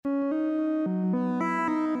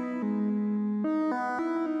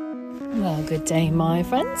Well, good day, my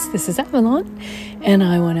friends. This is Avalon, and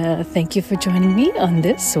I want to thank you for joining me on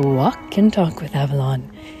this Walk and Talk with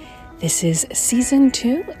Avalon. This is Season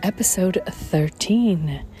 2, Episode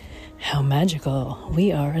 13. How magical.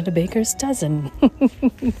 We are at a baker's dozen.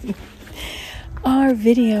 Our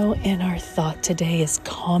video and our thought today is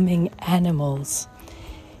calming animals.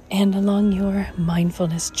 And along your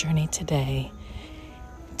mindfulness journey today,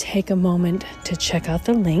 take a moment to check out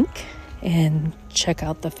the link and check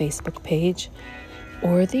out the Facebook page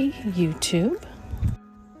or the YouTube,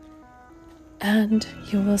 and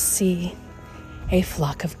you will see a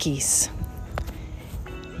flock of geese.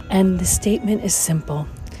 And the statement is simple.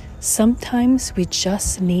 Sometimes we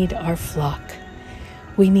just need our flock.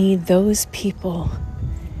 We need those people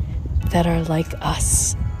that are like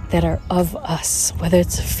us, that are of us, whether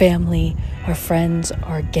it's family or friends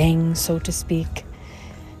or gang, so to speak.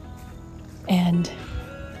 And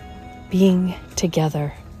being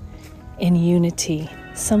together in unity.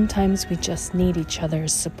 Sometimes we just need each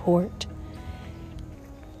other's support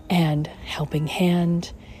and helping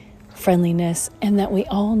hand, friendliness, and that we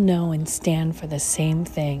all know and stand for the same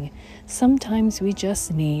thing. Sometimes we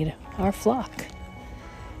just need our flock.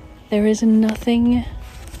 There is nothing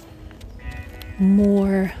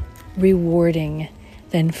more rewarding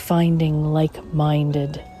than finding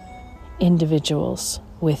like-minded individuals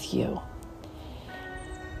with you.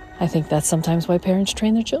 I think that's sometimes why parents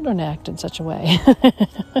train their children to act in such a way.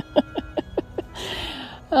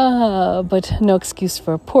 But no excuse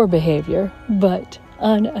for poor behavior. But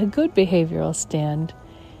on a good behavioral stand,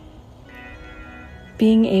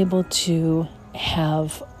 being able to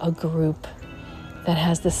have a group that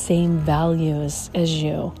has the same values as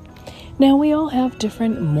you. Now, we all have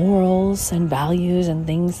different morals and values and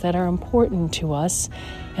things that are important to us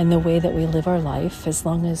and the way that we live our life, as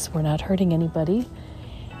long as we're not hurting anybody.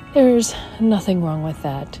 There's nothing wrong with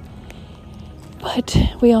that. But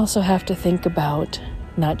we also have to think about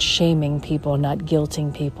not shaming people, not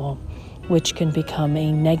guilting people, which can become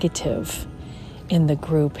a negative in the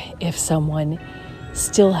group if someone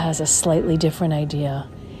still has a slightly different idea.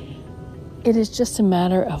 It is just a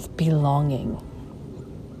matter of belonging.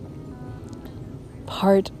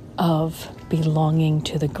 Part of belonging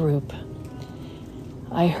to the group.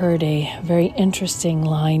 I heard a very interesting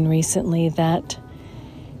line recently that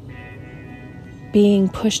being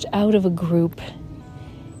pushed out of a group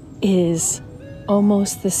is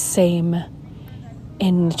almost the same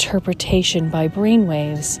interpretation by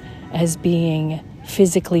brainwaves as being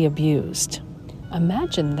physically abused.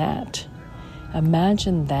 Imagine that.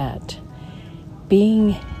 Imagine that.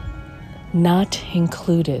 Being not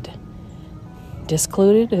included.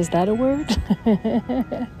 Discluded, is that a word?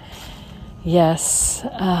 Yes.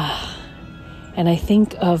 And I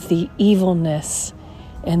think of the evilness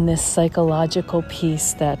and this psychological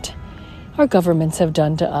piece that our governments have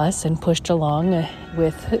done to us and pushed along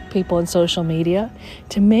with people in social media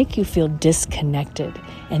to make you feel disconnected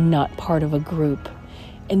and not part of a group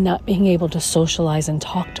and not being able to socialize and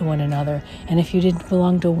talk to one another. And if you didn't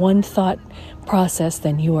belong to one thought process,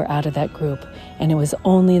 then you were out of that group and it was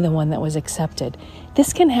only the one that was accepted.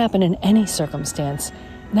 This can happen in any circumstance,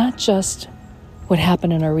 not just what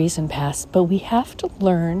happened in our recent past, but we have to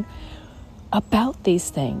learn about these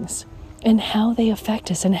things and how they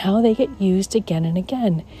affect us and how they get used again and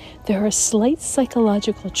again. There are slight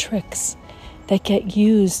psychological tricks that get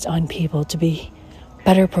used on people to be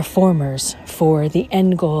better performers for the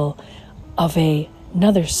end goal of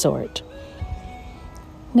another sort.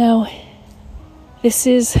 Now, this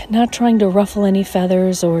is not trying to ruffle any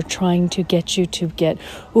feathers or trying to get you to get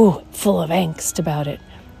full of angst about it,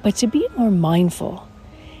 but to be more mindful.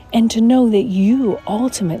 And to know that you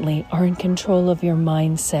ultimately are in control of your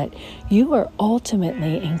mindset. You are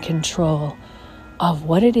ultimately in control of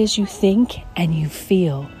what it is you think and you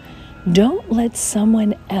feel. Don't let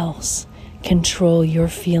someone else control your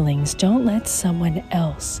feelings. Don't let someone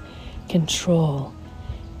else control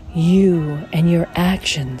you and your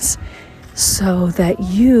actions so that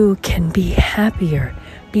you can be happier.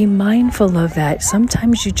 Be mindful of that.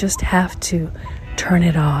 Sometimes you just have to turn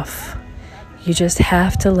it off. You just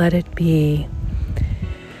have to let it be.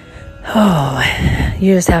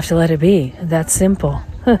 You just have to let it be. That's simple.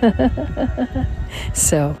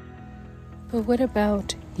 So, but what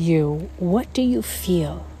about you? What do you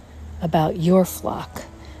feel about your flock,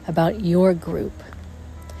 about your group?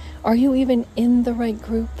 Are you even in the right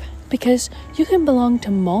group? Because you can belong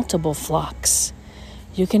to multiple flocks.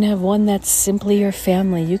 You can have one that's simply your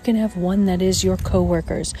family. You can have one that is your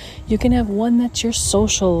coworkers. You can have one that's your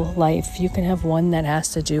social life. You can have one that has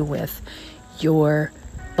to do with your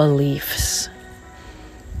beliefs.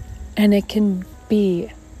 And it can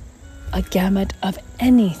be a gamut of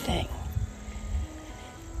anything,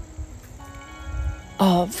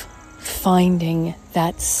 of finding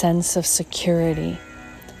that sense of security,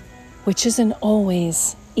 which isn't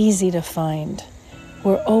always easy to find.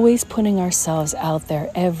 We're always putting ourselves out there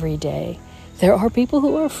every day. There are people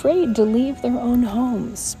who are afraid to leave their own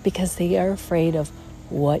homes because they are afraid of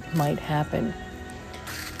what might happen.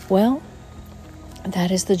 Well,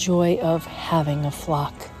 that is the joy of having a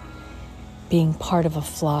flock, being part of a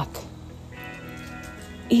flock.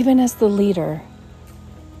 Even as the leader,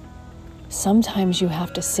 sometimes you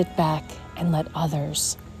have to sit back and let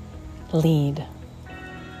others lead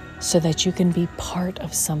so that you can be part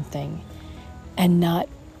of something and not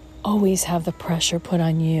always have the pressure put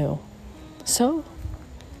on you. So,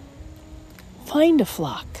 find a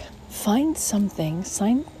flock, find something,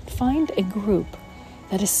 find a group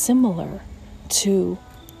that is similar to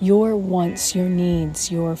your wants, your needs,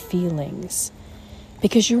 your feelings,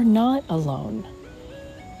 because you're not alone.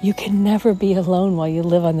 You can never be alone while you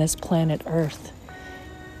live on this planet Earth.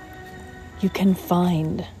 You can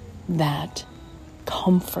find that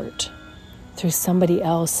comfort through somebody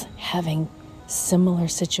else having similar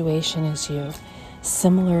situation as you,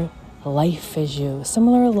 similar life as you,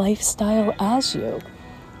 similar lifestyle as you.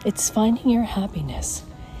 It's finding your happiness.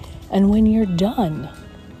 And when you're done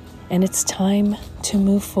and it's time to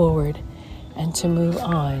move forward and to move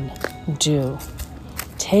on, do.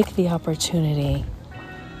 Take the opportunity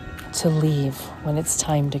to leave when it's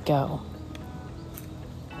time to go.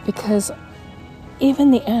 Because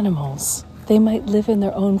even the animals, they might live in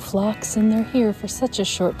their own flocks and they're here for such a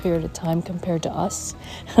short period of time compared to us,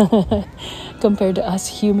 compared to us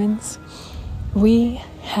humans. We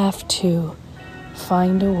have to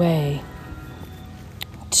find a way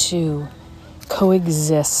to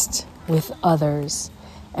coexist with others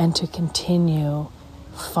and to continue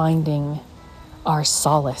finding our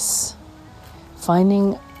solace,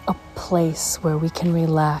 finding a place where we can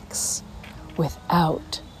relax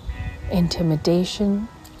without intimidation,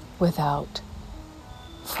 without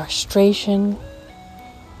frustration,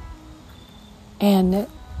 and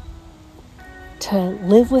to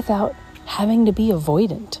live without having to be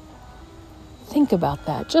avoidant. Think about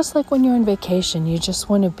that. Just like when you're on vacation, you just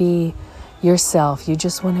want to be yourself. You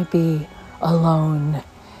just want to be alone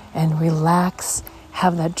and relax,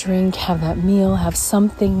 have that drink, have that meal, have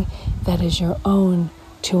something that is your own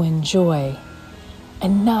to enjoy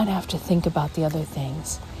and not have to think about the other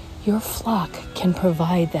things. Your flock can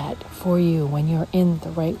provide that for you when you're in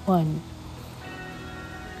the right one.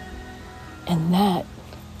 And that,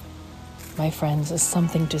 my friends, is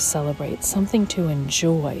something to celebrate, something to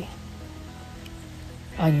enjoy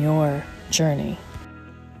on your journey.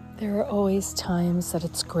 There are always times that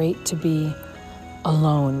it's great to be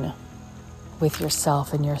alone with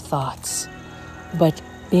yourself and your thoughts, but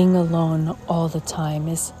being alone all the time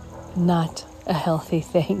is not a healthy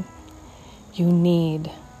thing. You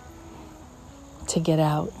need to get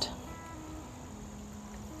out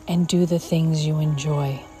and do the things you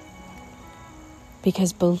enjoy.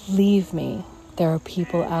 Because believe me, there are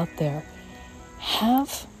people out there.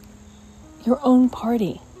 Have your own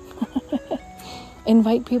party.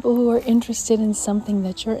 Invite people who are interested in something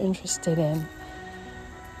that you're interested in.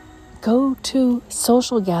 Go to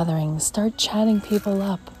social gatherings. Start chatting people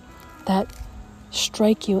up that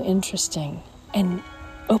strike you interesting. And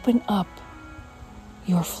open up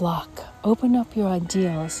your flock. Open up your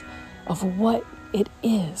ideals of what it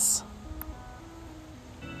is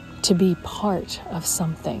to be part of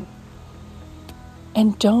something.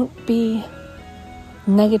 And don't be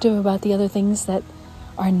negative about the other things that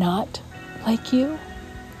are not like you.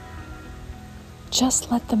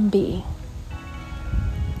 Just let them be.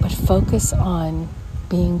 But focus on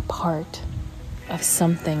being part of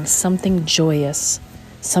something joyous,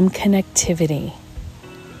 some connectivity,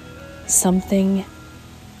 something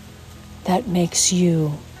that makes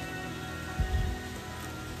you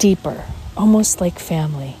deeper, almost like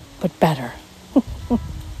family, but better.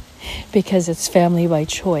 Because it's family by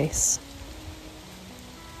choice.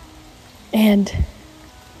 And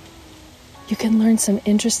you can learn some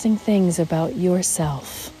interesting things about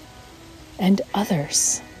yourself and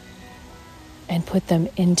others and put them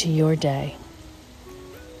into your day.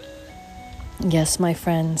 Yes, my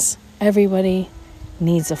friends, everybody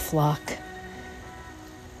needs a flock.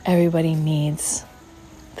 Everybody needs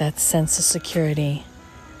that sense of security.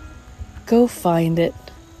 Go find it.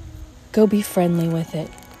 Go be friendly with it.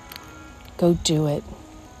 Go do it.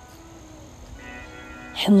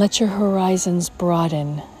 And let your horizons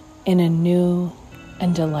broaden in a new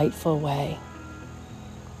and delightful way.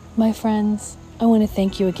 My friends, I want to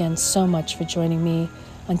thank you again so much for joining me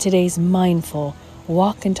on today's mindful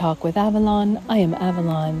Walk and Talk with Avalon. I am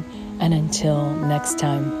Avalon, and until next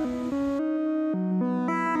time.